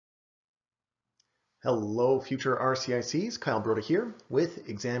Hello, future RCICs. Kyle Broda here with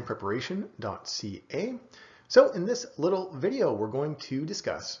exampreparation.ca. So in this little video, we're going to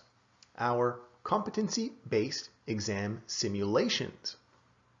discuss our competency-based exam simulations.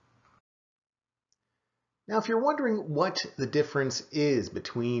 Now, if you're wondering what the difference is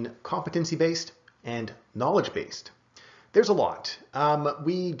between competency-based and knowledge-based, there's a lot.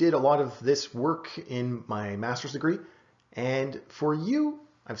 We did a lot of this work in my master's degree, and for you,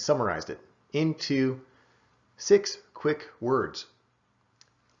 I've summarized it into 6 quick words: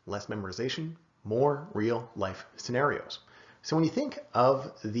 less memorization, more real life scenarios. So when you think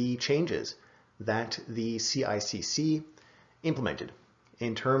of the changes that the CICC implemented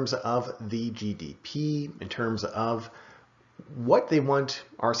in terms of the GDP, in terms of what they want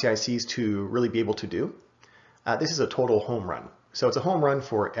RCICs to really be able to do, this is a total home run. So it's a home run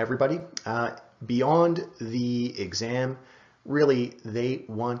for everybody. Beyond the exam, really, they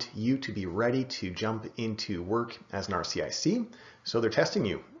want you to be ready to jump into work as an RCIC. So they're testing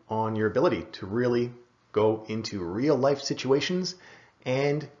you on your ability to really go into real life situations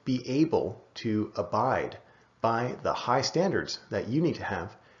and be able to abide by the high standards that you need to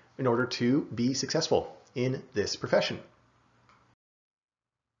have in order to be successful in this profession.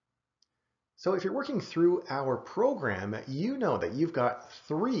 So if you're working through our program, you know that you've got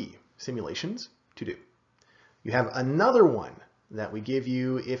 3 simulations to do. You have another one that we give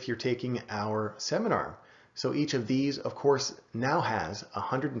you if you're taking our seminar. So each of these, of course, now has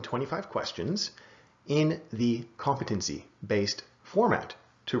 125 questions in the competency-based format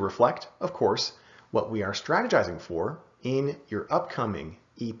to reflect, of course, what we are strategizing for in your upcoming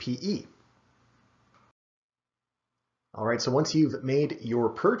EPE. All right, so once you've made your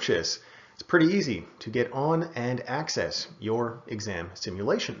purchase, it's pretty easy to get on and access your exam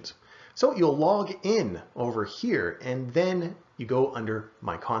simulations. So you'll log in over here and then you go under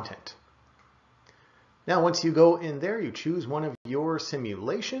My Content. Now, once you go in there, you choose one of your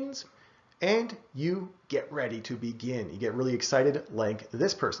simulations and you get ready to begin. You get really excited like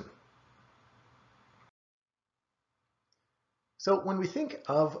this person. So when we think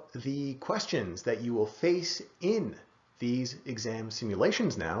of the questions that you will face in these exam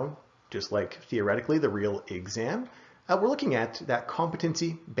simulations now, just like theoretically the real exam, we're looking at that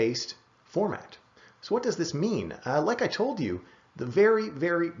competency-based format. So what does this mean? Like I told you, the very,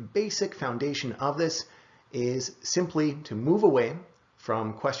 very basic foundation of this is simply to move away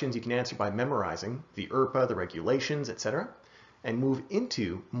from questions you can answer by memorizing the IRPA, the regulations, etc., and move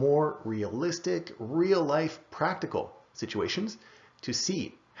into more realistic, real-life, practical situations to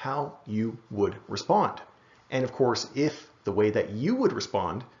see how you would respond. And of course, if the way that you would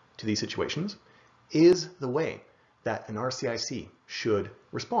respond to these situations is the way that an RCIC should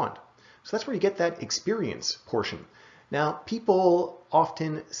respond. So that's where you get that experience portion. Now, people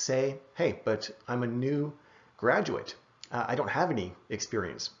often say, hey, but I'm a new graduate. I don't have any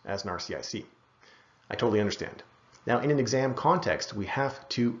experience as an RCIC. I totally understand. Now, in an exam context, we have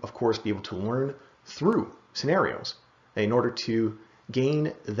to, of course, be able to learn through scenarios in order to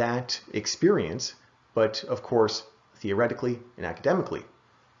gain that experience, but of course, theoretically and academically,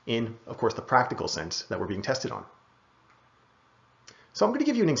 in, of course, the practical sense that we're being tested on. So I'm going to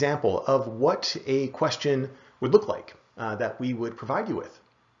give you an example of what a question would look like that we would provide you with.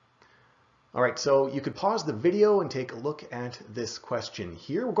 All right, so you could pause the video and take a look at this question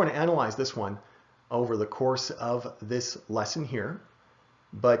here. We're going to analyze this one over the course of this lesson here.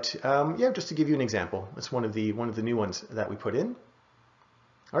 But yeah, just to give you an example, it's one of the new ones that we put in.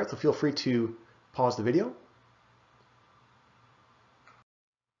 All right, so feel free to pause the video.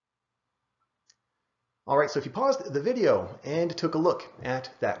 All right, so if you paused the video and took a look at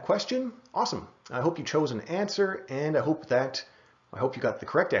that question, awesome. I hope you chose an answer, and I hope you got the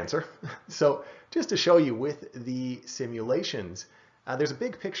correct answer. So just to show you with the simulations, there's a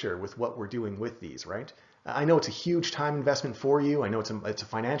big picture with what we're doing with these, right? I know it's a huge time investment for you. I know it's a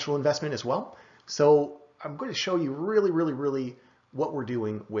financial investment as well. So I'm going to show you really what we're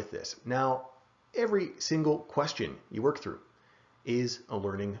doing with this. Now, every single question you work through is a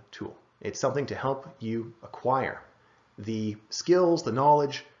learning tool. It's something to help you acquire the skills, the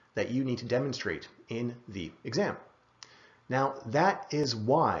knowledge that you need to demonstrate in the exam. Now, that is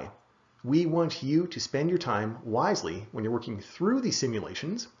why we want you to spend your time wisely when you're working through these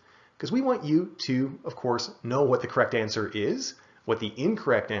simulations, because we want you to, of course, know what the correct answer is, what the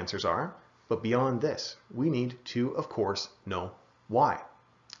incorrect answers are, but beyond this, we need to, of course, know why.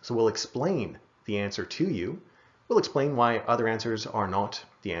 So we'll explain the answer to you. We'll explain why other answers are not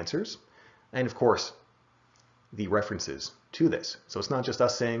the answers. And of course, the references to this. So it's not just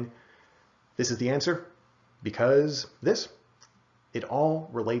us saying, this is the answer because this. it all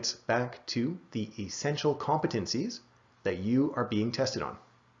relates back to the essential competencies that you are being tested on.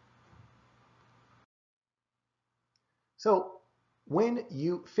 So when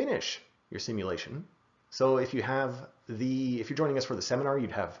you finish your simulation, so if you're joining us for the seminar,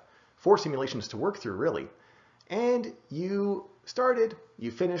 you'd have 4 simulations to work through really, and you started,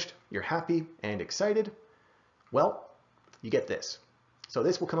 you finished, you're happy and excited, well, you get this. So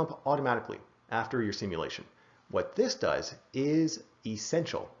this will come up automatically after your simulation. What this does is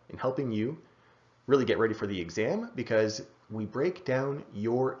essential in helping you really get ready for the exam, because we break down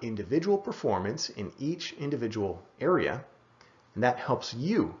your individual performance in each individual area, and that helps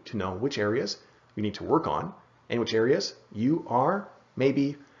you to know which areas you need to work on and which areas you are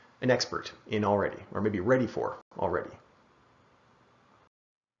maybe an expert in already, or maybe ready for already.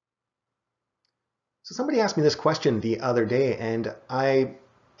 So somebody asked me this question the other day, and I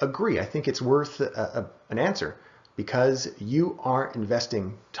agree. I think it's worth an answer, because you are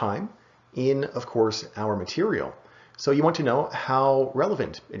investing time in, of course, our material. So you want to know how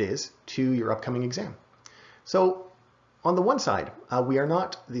relevant it is to your upcoming exam. So on the one side, we are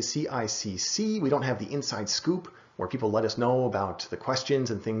not the CICC. We don't have the inside scoop where people let us know about the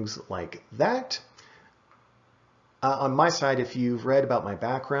questions and things like that. On my side, if you've read about my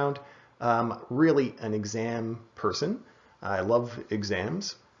background, really an exam person. I love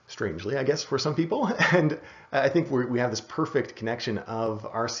exams, strangely, I guess, for some people. And I think we have this perfect connection of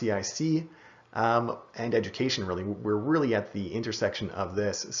RCIC and education, really. We're really at the intersection of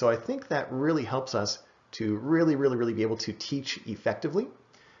this. So I think that really helps us to really be able to teach effectively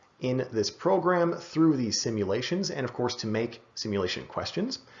in this program through these simulations, and of course to make simulation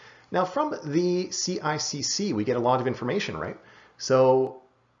questions. Now from the CICC, we get a lot of information, right? So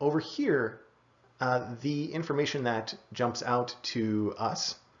over here, the information that jumps out to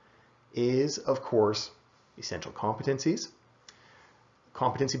us is, of course, essential competencies,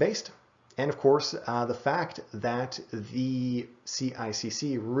 competency-based, and of course, the fact that the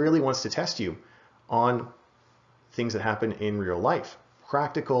CICC really wants to test you on things that happen in real life,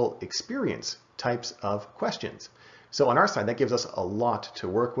 practical experience types of questions. So on our side, that gives us a lot to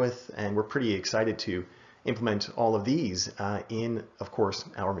work with, and we're pretty excited to implement all of these in, of course,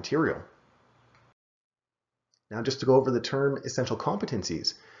 our material. Now, just to go over the term essential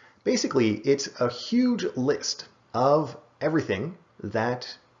competencies, basically, it's a huge list of everything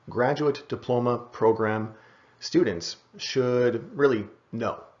that graduate diploma program students should really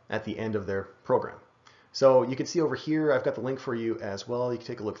know at the end of their program. So you can see over here, I've got the link for you as well. You can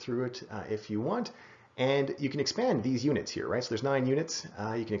take a look through it if you want. And you can expand these units here, right? So there's 9 units.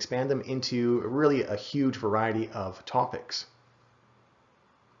 You can expand them into really a huge variety of topics.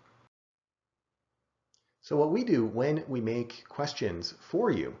 So what we do when we make questions for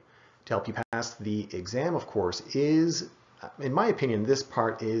you to help you pass the exam, of course, is, in my opinion, this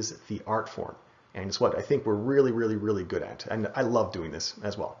part is the art form. And it's what I think we're really good at. And I love doing this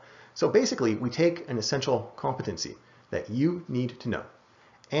as well. So basically, we take an essential competency that you need to know,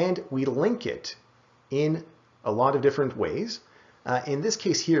 and we link it in a lot of different ways. In this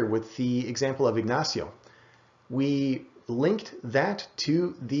case here, with the example of Ignacio, we linked that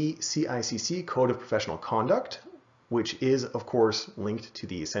to the CICC Code of Professional Conduct, which is, of course, linked to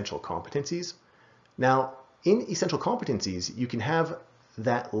the essential competencies. Now, in essential competencies, you can have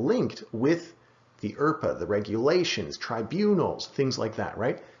that linked with the IRPA, the regulations, tribunals, things like that,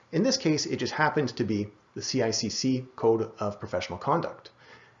 right? In this case, it just happened to be the CICC Code of Professional Conduct.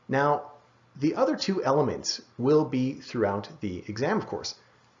 Now, the other 2 elements will be throughout the exam, of course.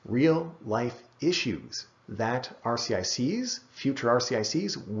 Real life issues that RCICs, future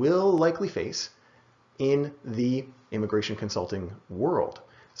RCICs, will likely face in the immigration consulting world.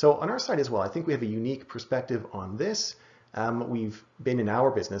 So on our side as well, I think we have a unique perspective on this. We've been in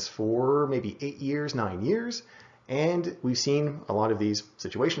our business for maybe 8 years, 9 years, and we've seen a lot of these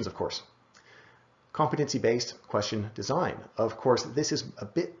situations, of course. Competency-based question design. Of course, this is a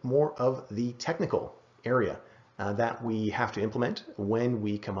bit more of the technical area that we have to implement when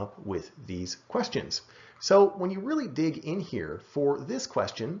we come up with these questions. So when you really dig in here for this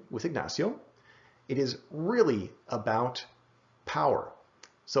question with Ignacio, it is really about power.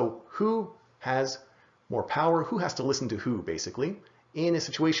 So who has more power? Who has to listen to who, basically, in a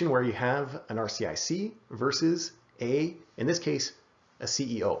situation where you have an RCIC versus in this case, a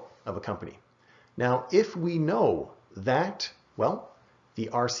CEO of a company. Now, if we know that, well, the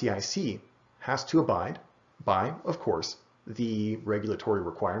RCIC has to abide by, of course, the regulatory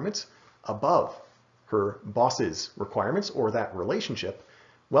requirements above her boss's requirements or that relationship,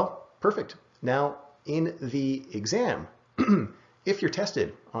 well, perfect. Now, in the exam, if you're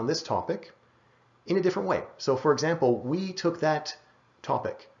tested on this topic in a different way. So for example, we took that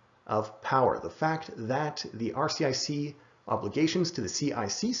topic of power, the fact that the RCIC obligations to the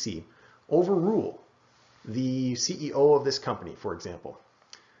CICC overrule the CEO of this company, for example.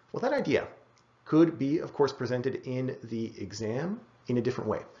 Well, that idea could be, of course, presented in the exam in a different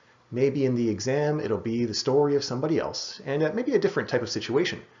way. Maybe in the exam, it'll be the story of somebody else, and maybe a different type of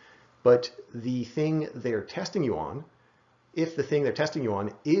situation. But the thing they're testing you on, if the thing they're testing you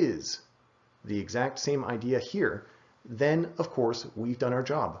on is the exact same idea here, then, of course, we've done our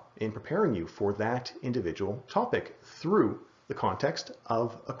job in preparing you for that individual topic through the context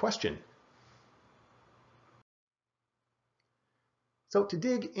of a question. So to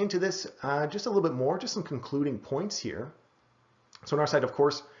dig into this just a little bit more, just some concluding points here. So on our side, of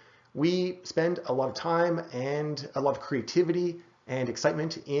course, we spend a lot of time and a lot of creativity and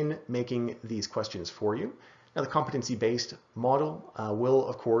excitement in making these questions for you. Now, the competency-based model will,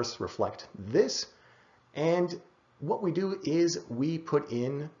 of course, reflect this. And what we do is we put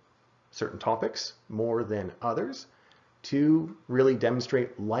in certain topics more than others to really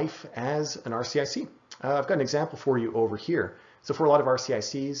demonstrate life as an RCIC. I've got an example for you over here. So for a lot of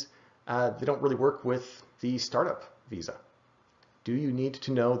RCICs, they don't really work with the startup visa. Do you need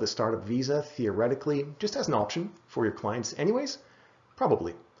to know the startup visa theoretically just as an option for your clients anyways?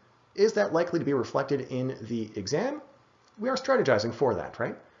 Probably. Is that likely to be reflected in the exam? We are strategizing for that,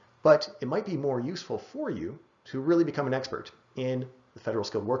 right? But it might be more useful for you to really become an expert in the Federal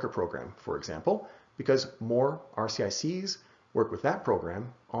Skilled Worker Program, for example, because more RCICs work with that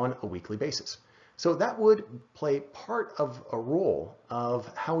program on a weekly basis. So that would play part of a role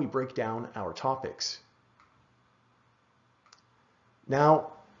of how we break down our topics.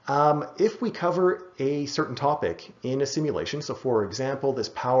 Now, if we cover a certain topic in a simulation, so for example, this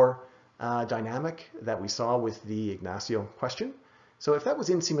power dynamic that we saw with the Ignacio question, so if that was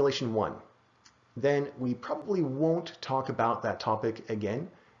in simulation 1, then we probably won't talk about that topic again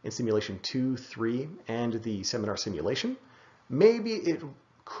in simulation 2, 3, and the seminar simulation. Maybe it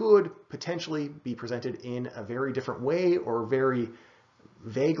could potentially be presented in a very different way or very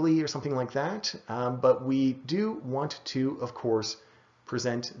vaguely or something like that, but we do want to, of course,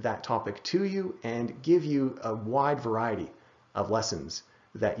 present that topic to you and give you a wide variety of lessons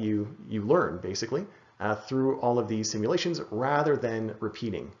that you learn, basically, through all of these simulations rather than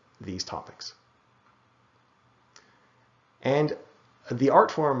repeating these topics. And the art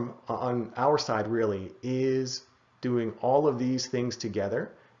form on our side really is doing all of these things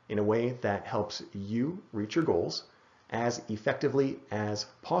together in a way that helps you reach your goals as effectively as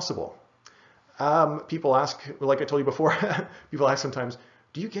possible. People ask, like I told you before, people ask sometimes,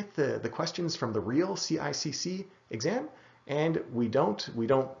 do you get the questions from the real CICC exam? And we don't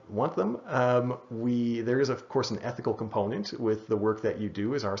want them. There is, of course, an ethical component with the work that you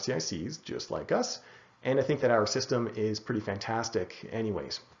do as RCICs, just like us. And I think that our system is pretty fantastic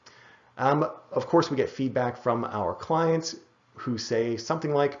anyways. Of course, we get feedback from our clients who say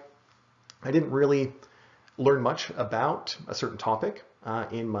something like, I didn't really learn much about a certain topic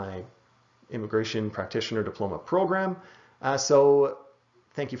in my immigration practitioner diploma program. So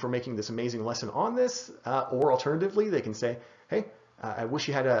thank you for making this amazing lesson on this. Or alternatively, they can say, hey, I wish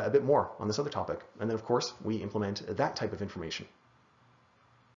you had a bit more on this other topic. And then, of course, we implement that type of information.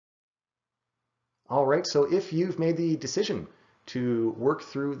 All right, so if you've made the decision to work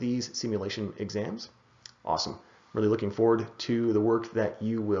through these simulation exams, awesome. Really looking forward to the work that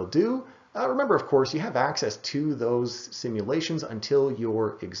you will do. Remember, of course, you have access to those simulations until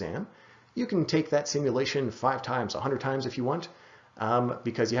your exam. You can take that simulation 5 times, 100 times if you want,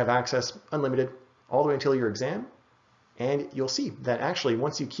 because you have access unlimited all the way until your exam. And you'll see that actually,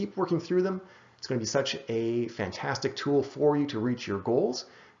 once you keep working through them, it's going to be such a fantastic tool for you to reach your goals.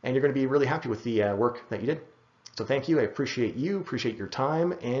 And you're going to be really happy with the work that you did. So thank you. I appreciate you, appreciate your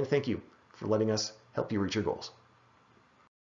time, and thank you for letting us help you reach your goals.